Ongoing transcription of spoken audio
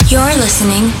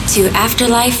listening to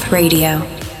Afterlife Radio.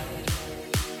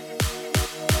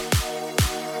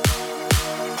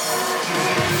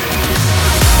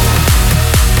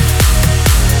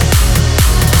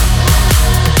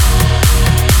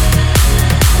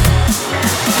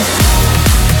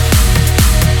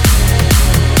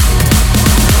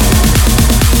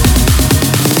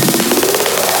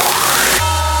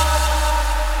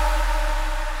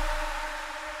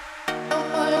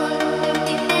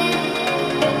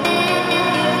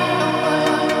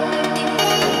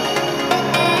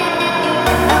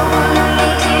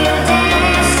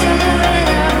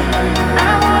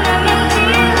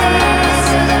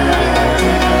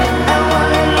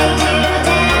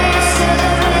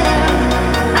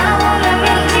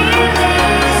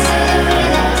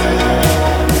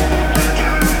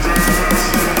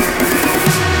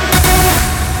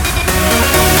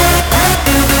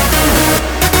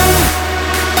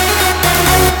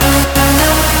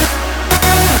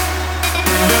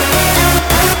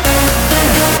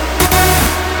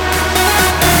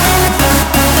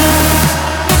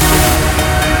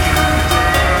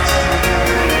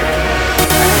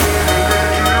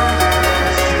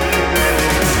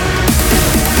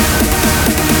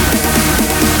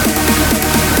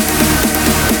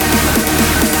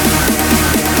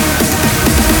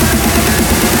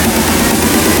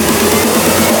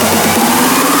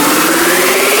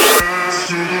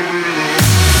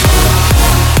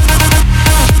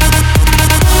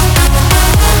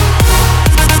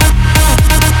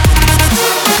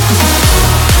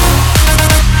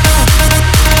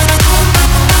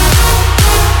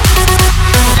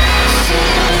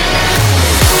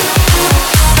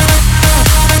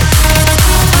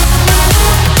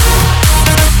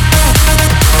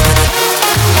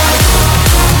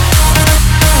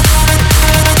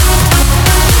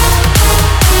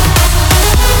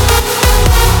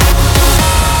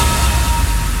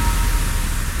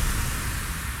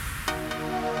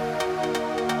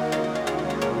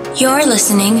 You're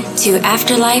listening to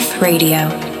Afterlife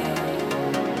Radio.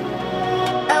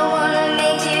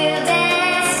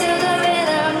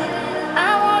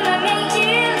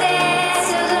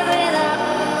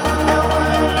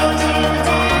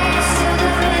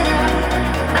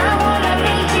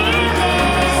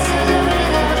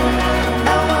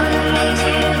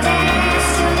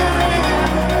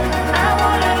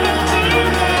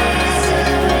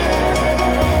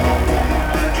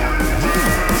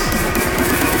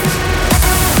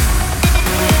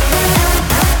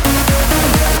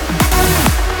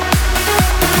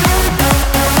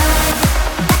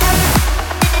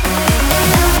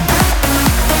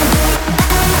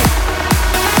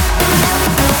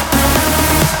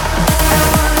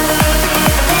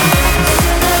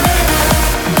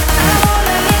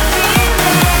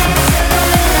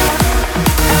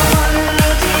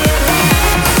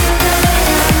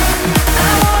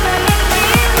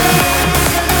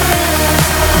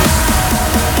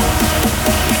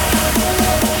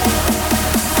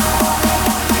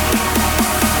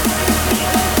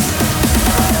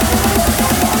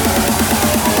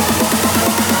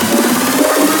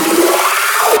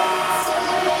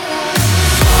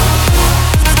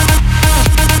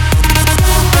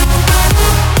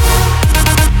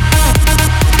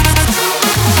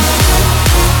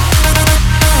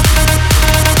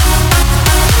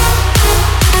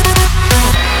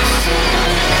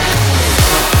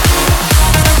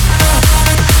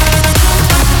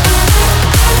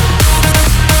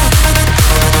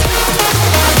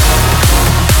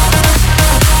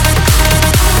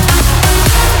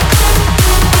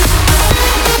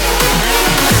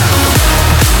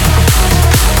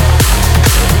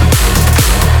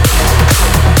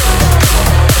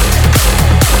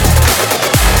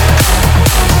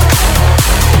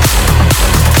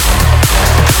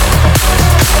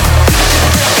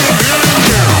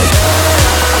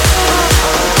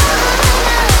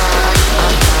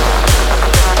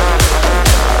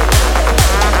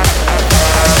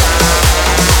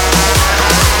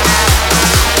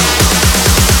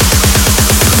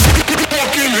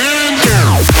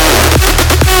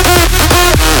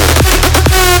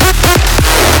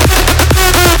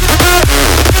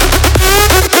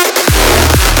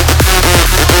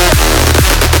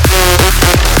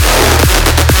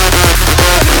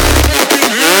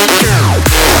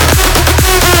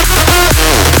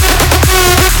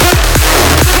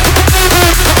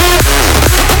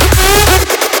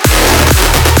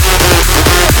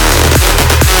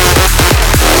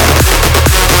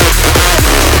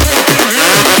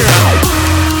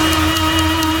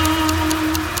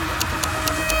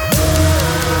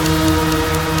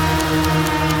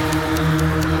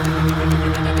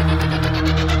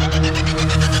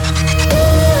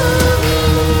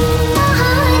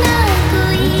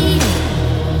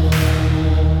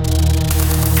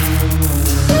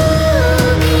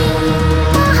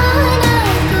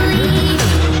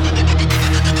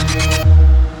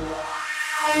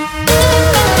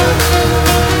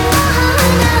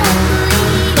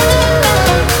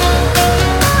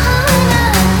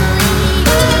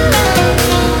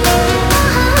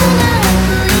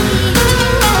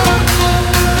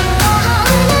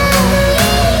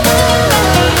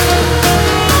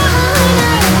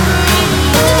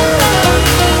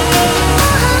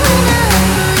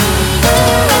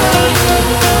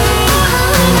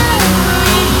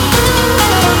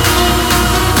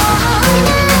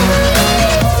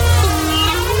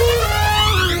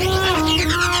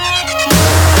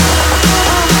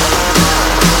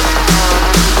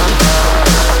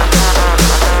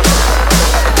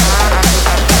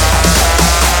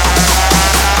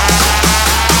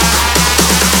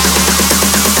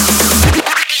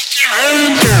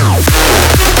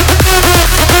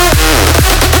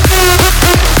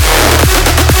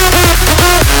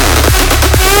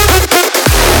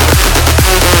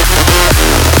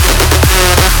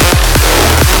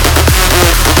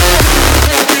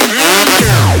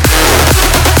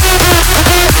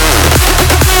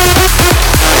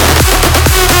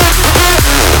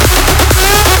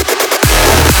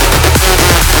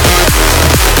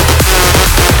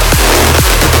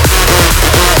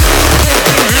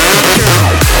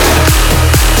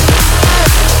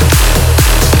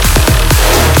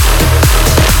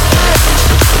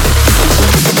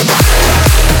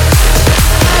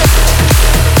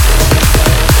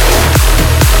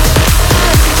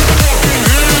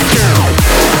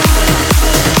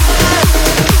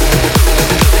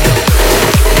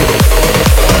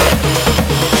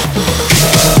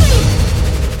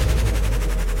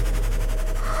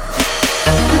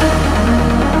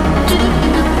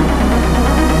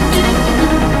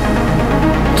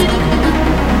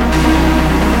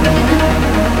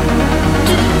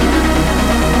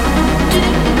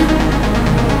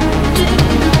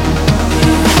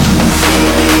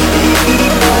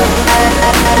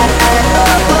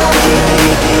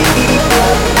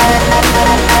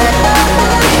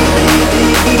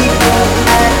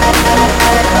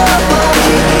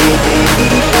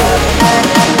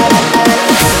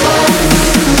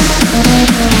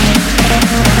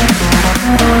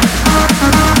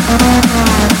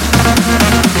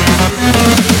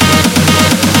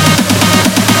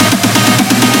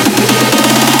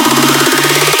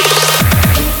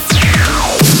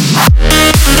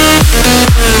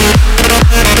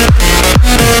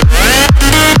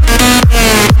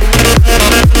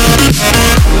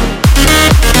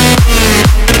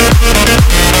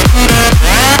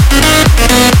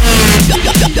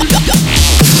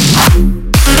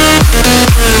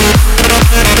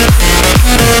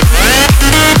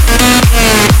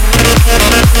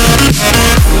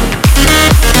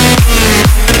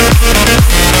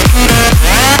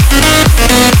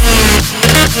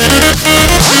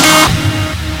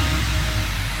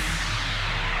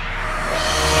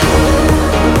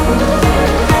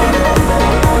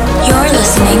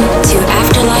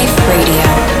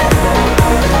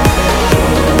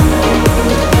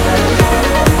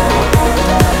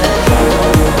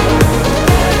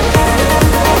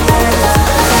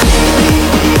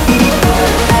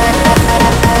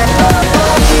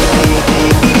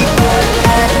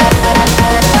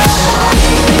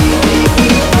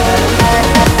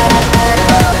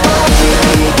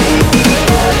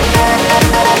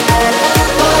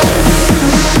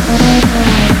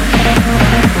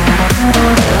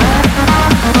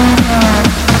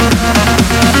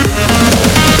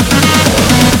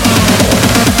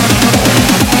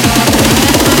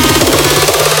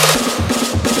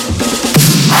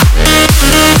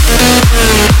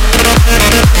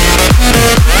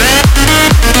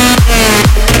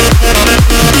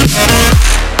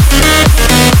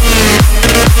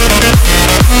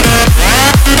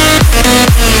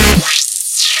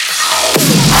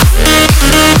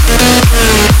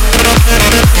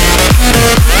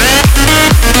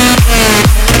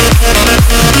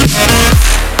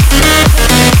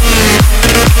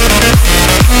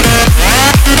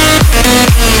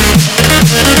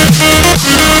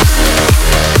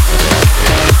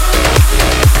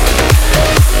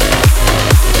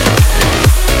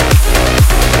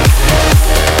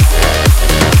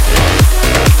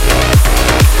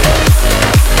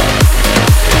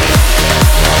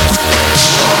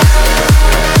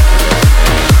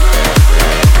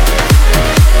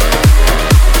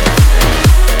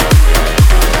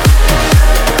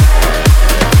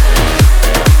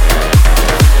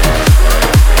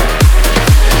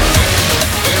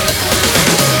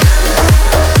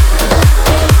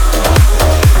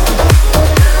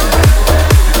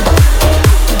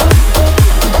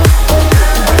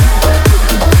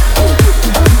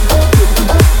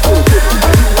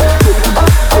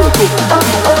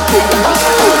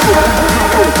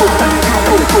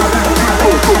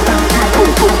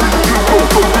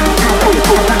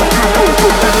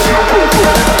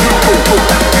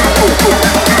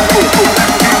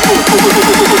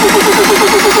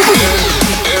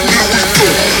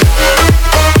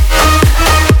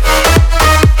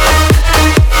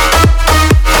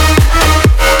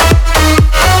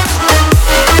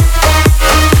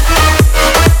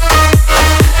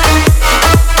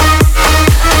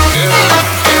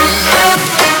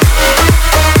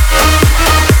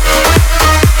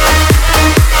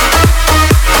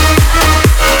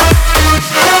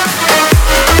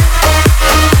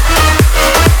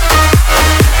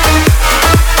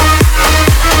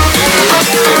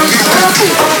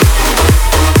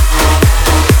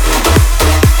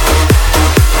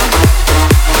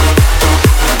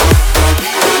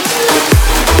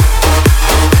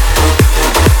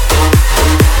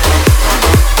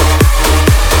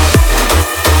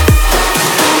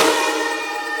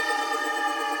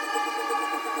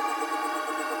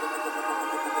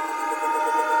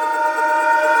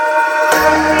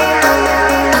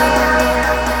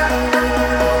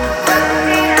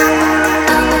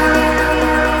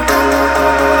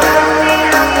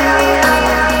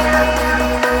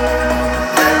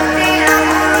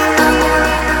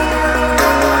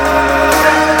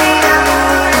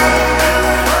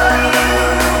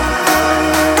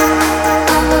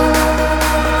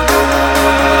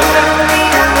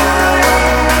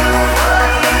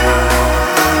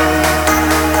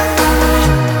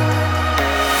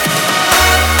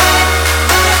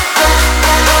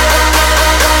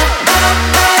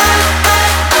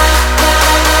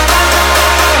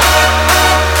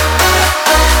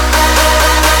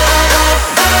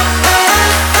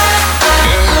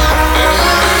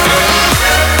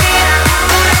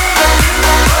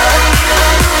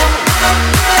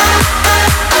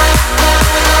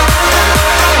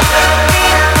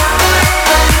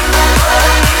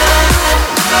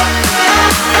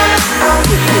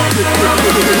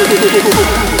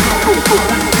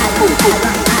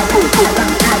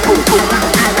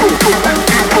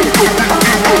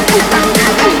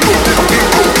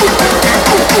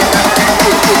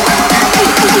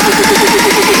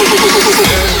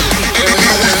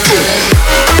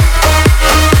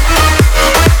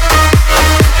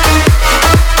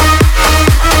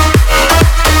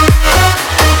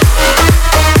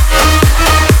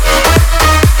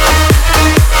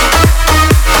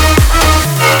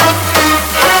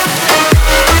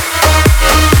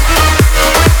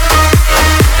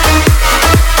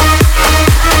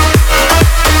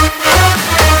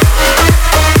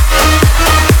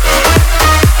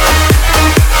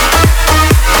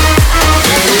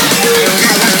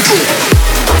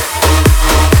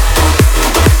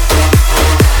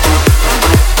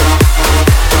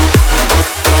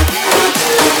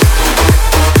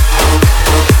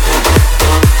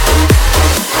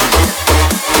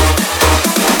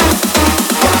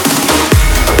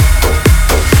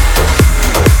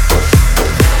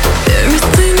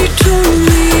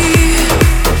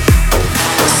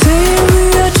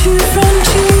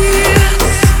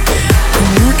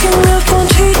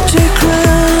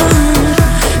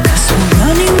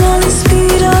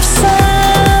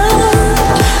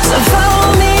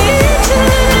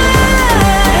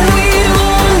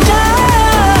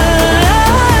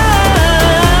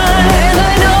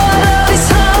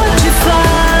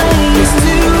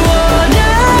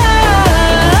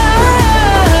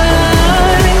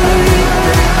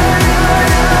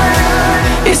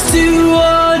 do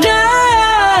or die.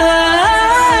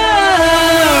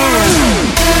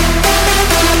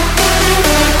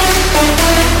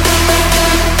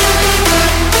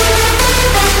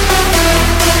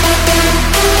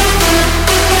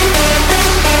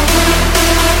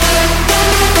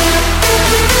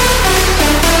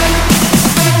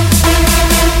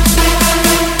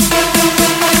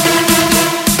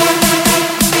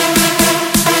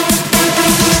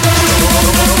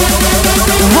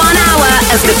 1 hour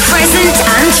of the present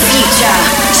and future.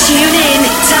 Tune in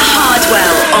to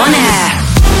Hardwell on air.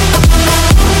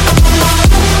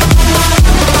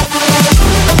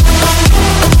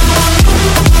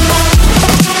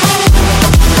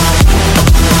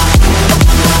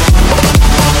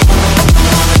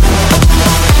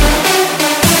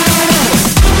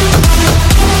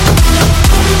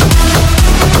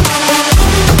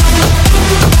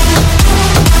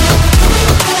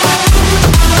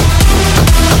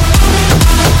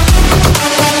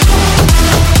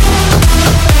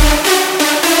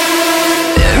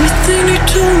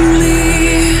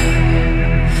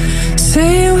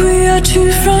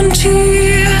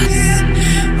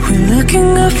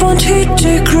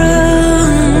 Strategic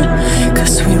ground,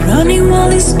 'cause we're running while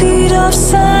the speed of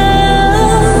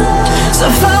sound. So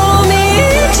follow me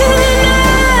into the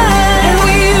night and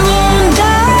we won't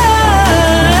die.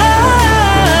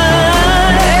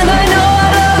 And I know our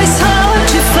love is hard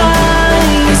to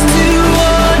find. It's do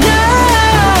or die.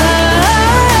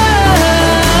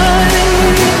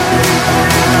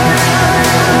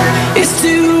 It's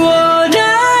do or die.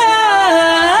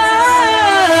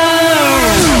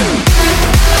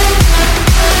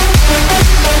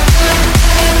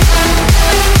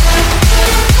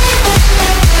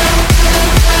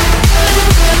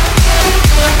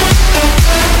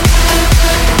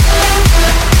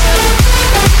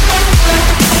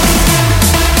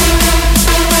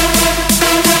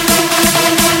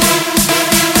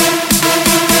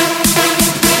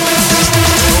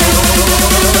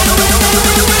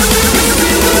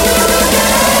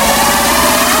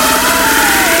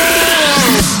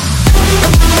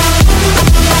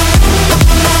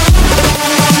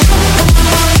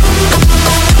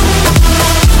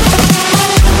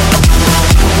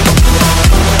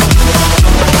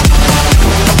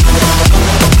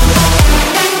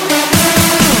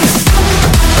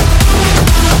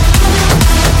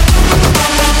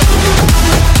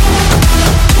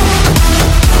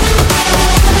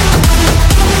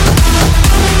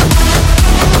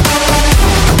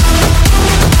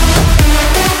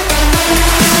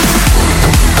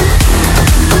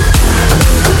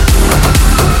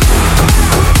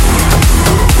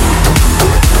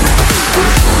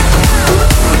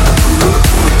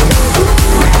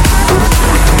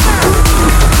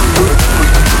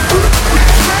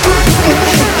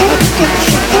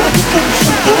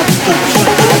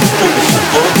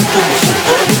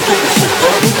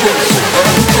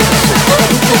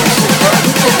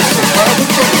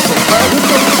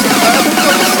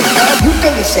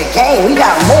 We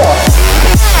got more.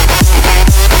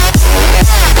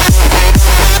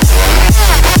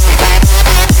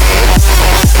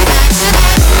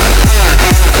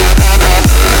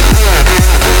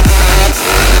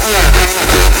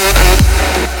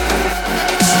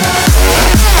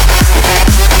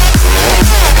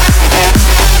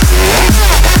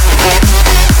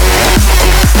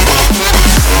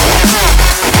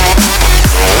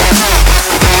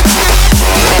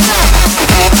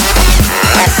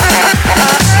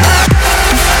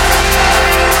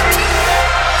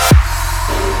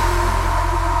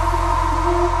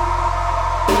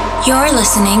 You're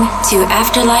listening to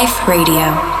Afterlife Radio.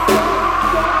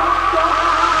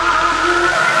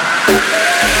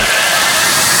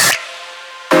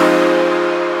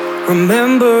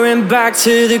 Remembering back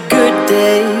to the good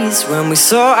days when we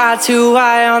saw eye to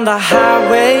eye on the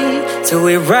highway, till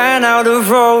we ran out of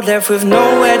road, left with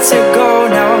nowhere to go.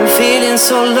 Now I'm feeling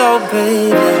so low,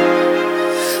 baby.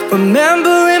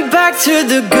 Remembering back to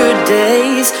the good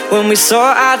days when we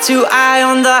saw eye to eye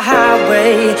on the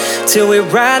highway, till we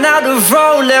ran out of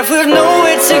road, left with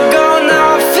nowhere to go.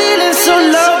 Now I'm feeling so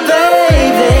low,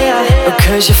 baby,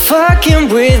 because you're fucking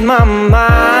with my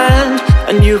mind.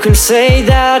 And you can say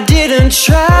that I didn't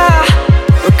try,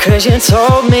 because you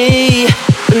told me.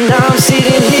 But now I'm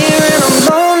sitting here and I'm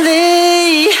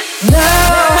lonely.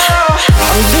 Now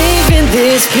I'm leaving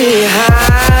this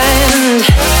behind,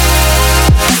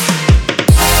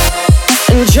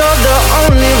 and you're the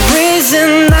only reason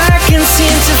I can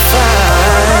seem to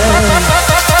find.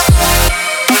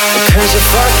 Because you're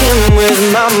fucking with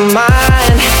my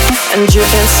mind, and you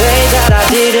can say that I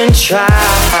didn't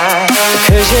try,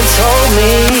 because you told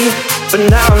me but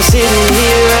now I'm sitting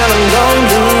here and I'm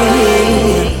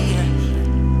lonely.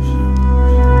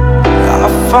 I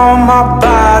found my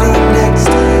body next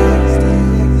to you.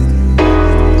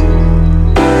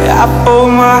 I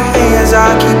fold my hands, I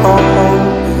keep on holding.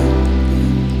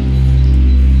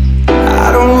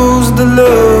 I don't lose the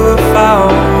love I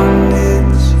found,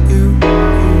 it's you.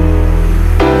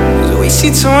 'Cause we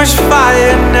see too much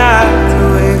fire now to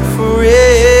wait for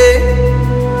it.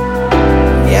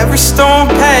 Every storm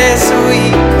passes, we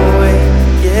go away,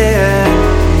 yeah.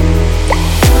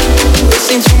 We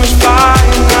see too much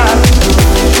fire now to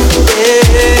wait for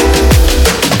it.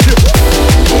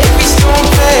 Every storm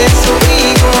passes, we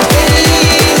go away,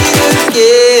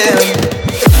 yeah.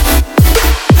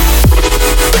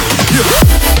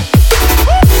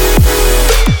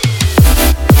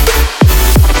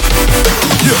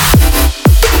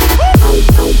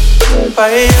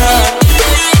 Fire.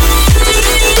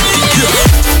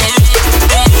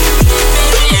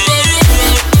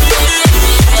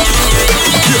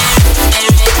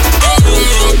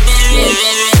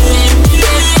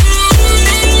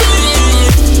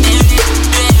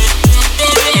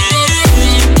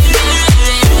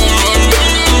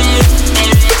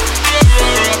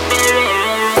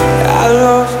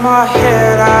 My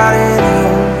head out in the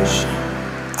ocean.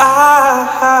 I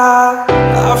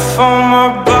found my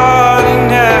body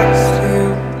next to you,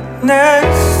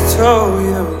 next to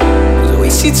you. 'Cause we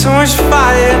see too much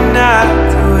fire not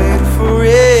to wait for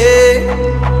it.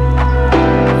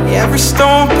 Every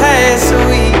storm passes,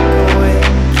 we go away,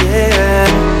 yeah.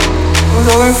 I'm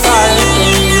going fire for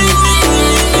you.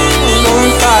 I'm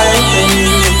going fire for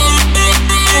you.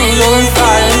 I'm going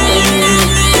fire for you.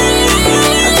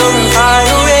 I'm going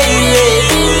fire away.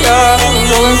 I'm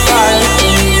going fire for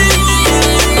you.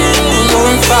 I'm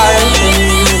going fire for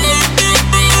you.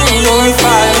 I'm going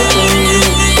fire for you.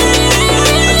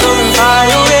 I'm going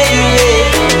fire away.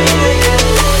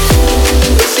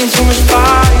 There's too much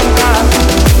fire now.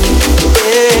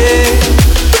 Yeah.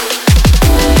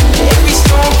 Every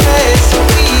storm passes, so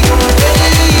we gon'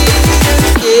 raise,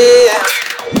 yeah.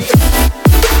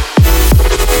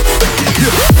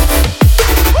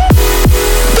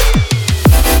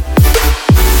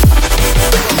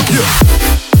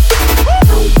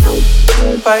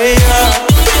 Fire.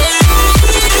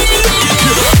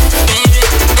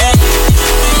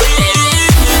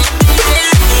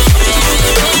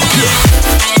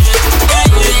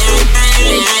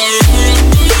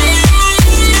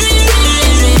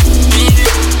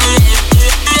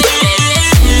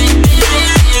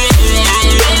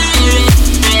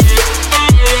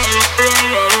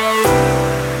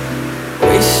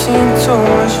 We've seen too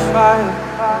much fire.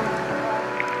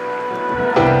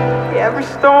 Every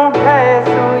storm passes,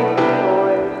 we go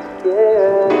away,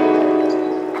 yeah.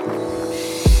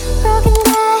 Broken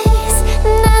days,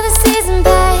 another season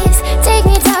pays. Take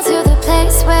me down to the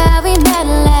place where we met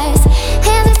last.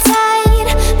 Hands are tied,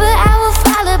 but I will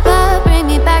fall apart. Bring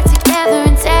me back together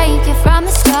and take it from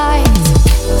the start.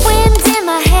 Wind in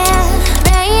my hair,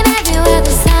 rain everywhere.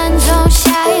 The sun don't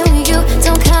shine when you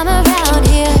don't come around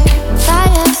here.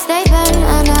 Fires, they burn,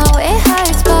 I know it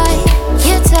hurts, but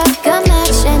you took a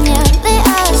match and you lit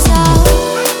us up.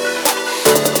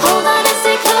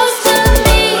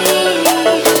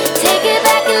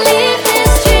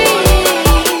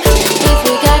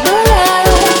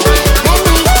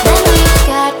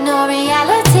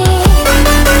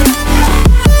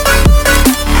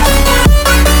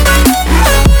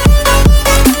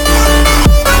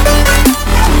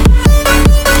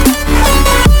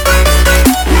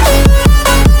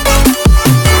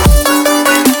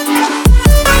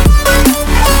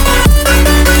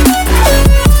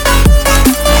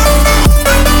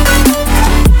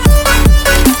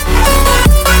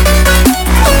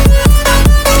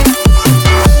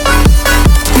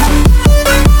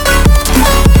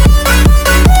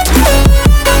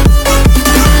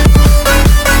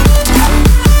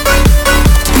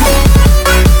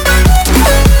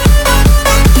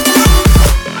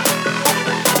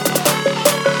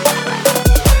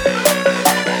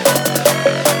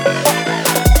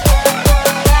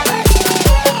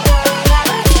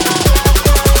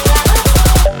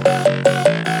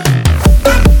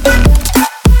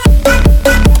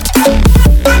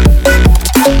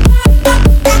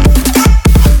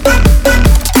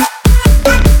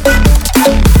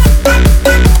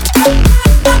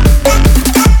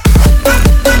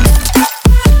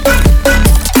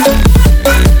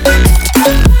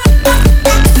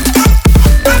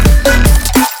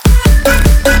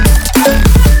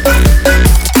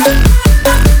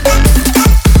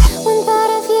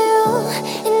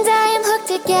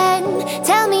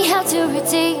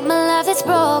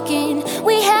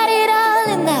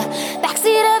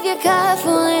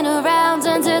 fooling around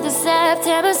under the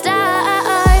September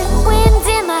stars. Wind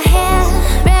in my hair,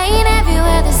 rain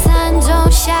everywhere, the sun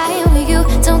don't shine when you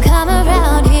don't come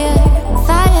around here.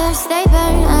 Fires, they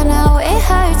burn, I know it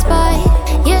hurts, but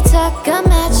you took a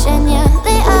match and you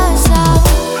lit us up.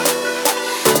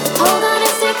 Hold on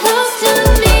and stay close to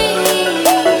me.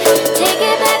 Take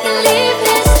it back and leave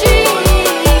this dream.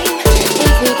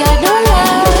 If we got no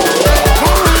love,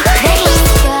 then we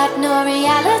got no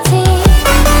reality.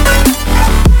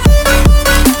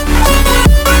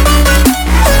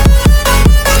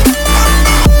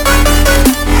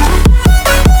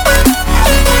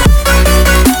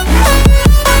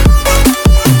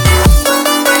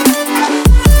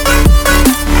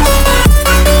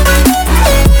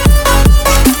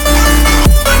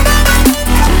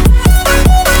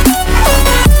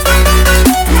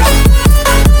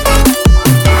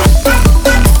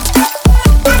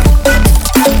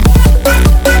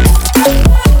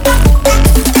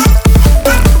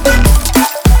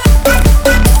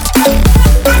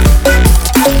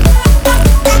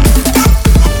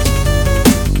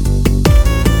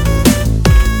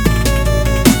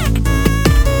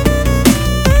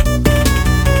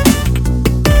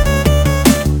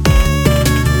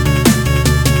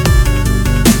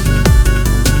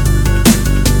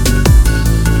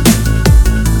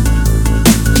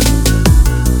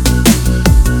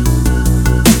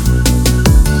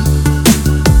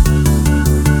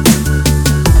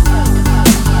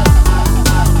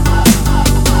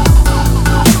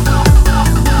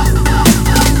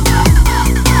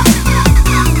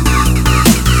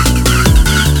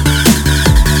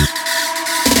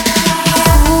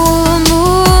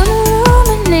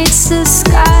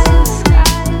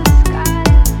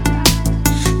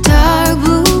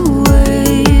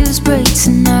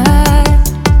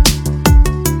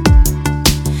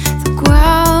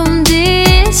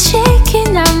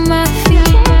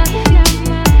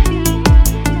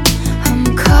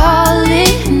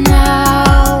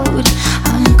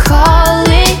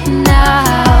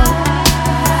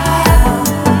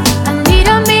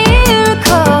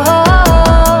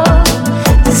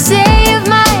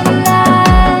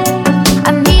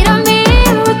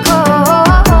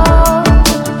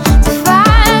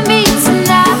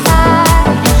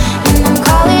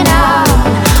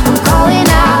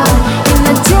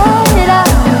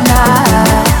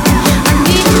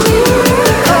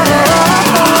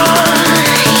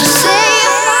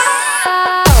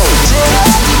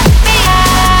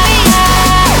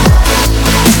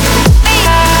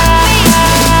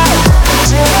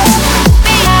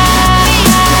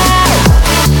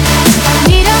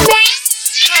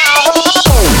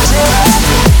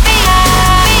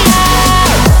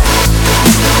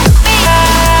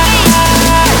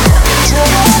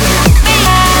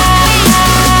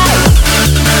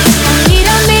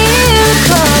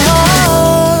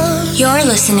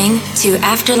 To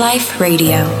Afterlife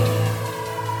Radio.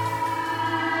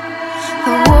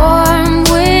 The warm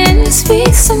wind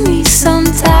speaks to me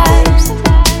sometimes.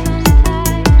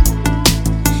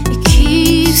 It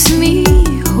keeps me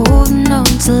holding on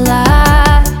to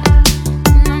life.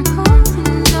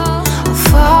 I'll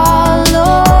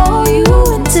follow you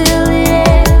until it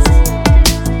ends.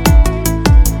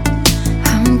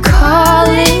 I'm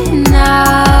calling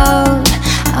out,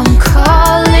 I'm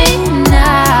calling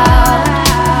out.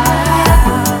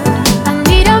 I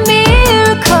need a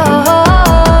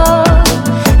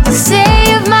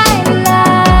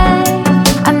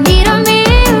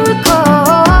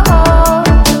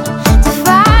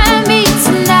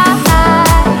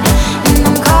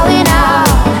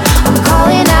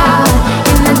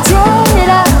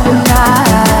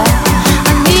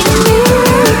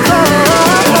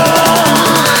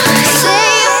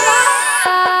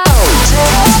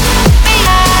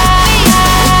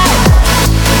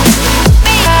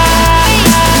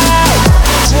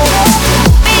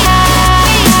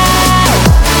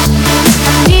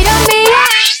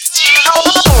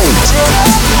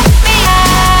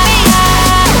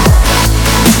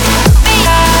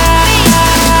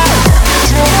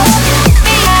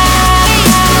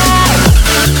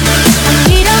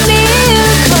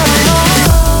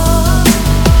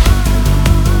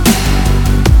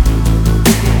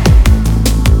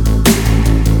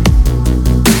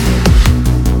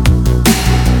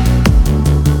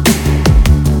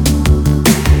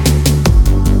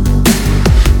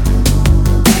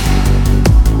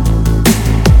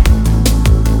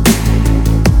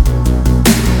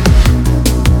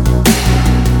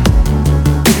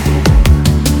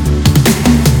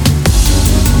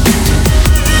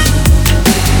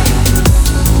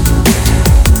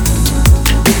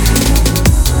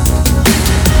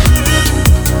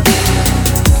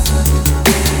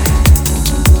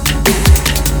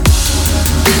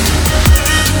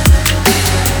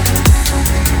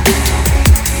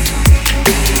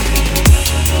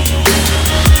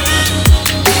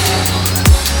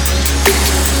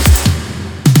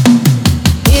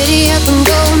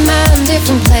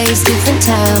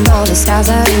time, all the stars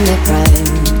are in their prime.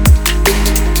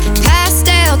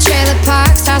 Pastel trailer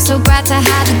park, stars so bright to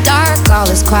hide the dark. All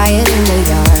is quiet in the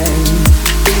yard.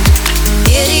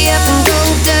 Giddy up and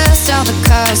gold dust, all the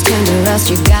cars turn to rust.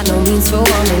 You got no means for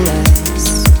wanderlust.